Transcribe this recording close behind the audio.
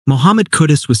Mohammed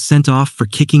Kudus was sent off for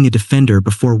kicking a defender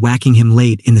before whacking him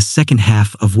late in the second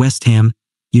half of West Ham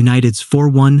United's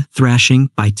 4-1 thrashing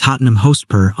by Tottenham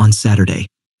Hotspur on Saturday.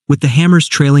 With the Hammers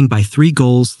trailing by 3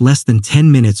 goals less than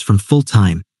 10 minutes from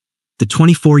full-time, the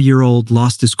 24-year-old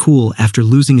lost his cool after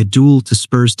losing a duel to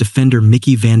Spurs defender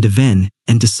Micky van de Ven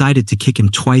and decided to kick him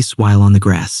twice while on the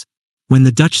grass. When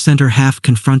the Dutch centre-half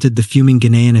confronted the fuming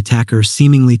Ghanaian attacker,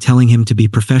 seemingly telling him to be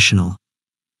professional,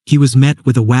 he was met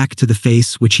with a whack to the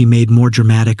face, which he made more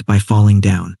dramatic by falling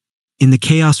down. In the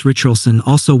chaos, Richarlison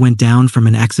also went down from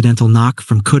an accidental knock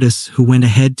from Kudus, who went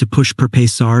ahead to push Perpe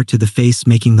Sarr to the face,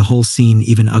 making the whole scene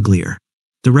even uglier.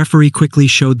 The referee quickly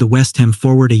showed the West Ham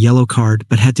forward a yellow card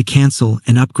but had to cancel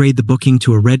and upgrade the booking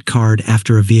to a red card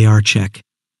after a VAR check,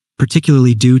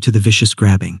 particularly due to the vicious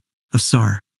grabbing of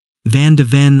Sarr. Van de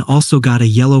Ven also got a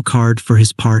yellow card for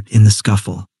his part in the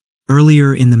scuffle.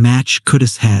 Earlier in the match,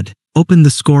 Kudus had opened the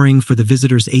scoring for the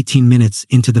visitors 18 minutes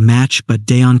into the match, but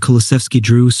Dejan Kulusevski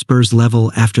drew Spurs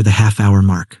level after the half-hour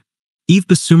mark. Yves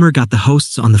Bissouma got the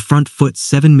hosts on the front foot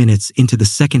 7 minutes into the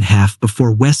second half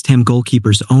before West Ham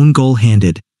goalkeeper's own goal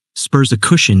handed Spurs a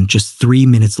cushion just 3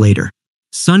 minutes later.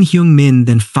 Son Heung-min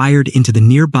then fired into the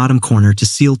near bottom corner to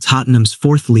seal Tottenham's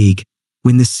 4th league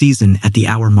win this season at the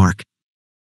hour mark.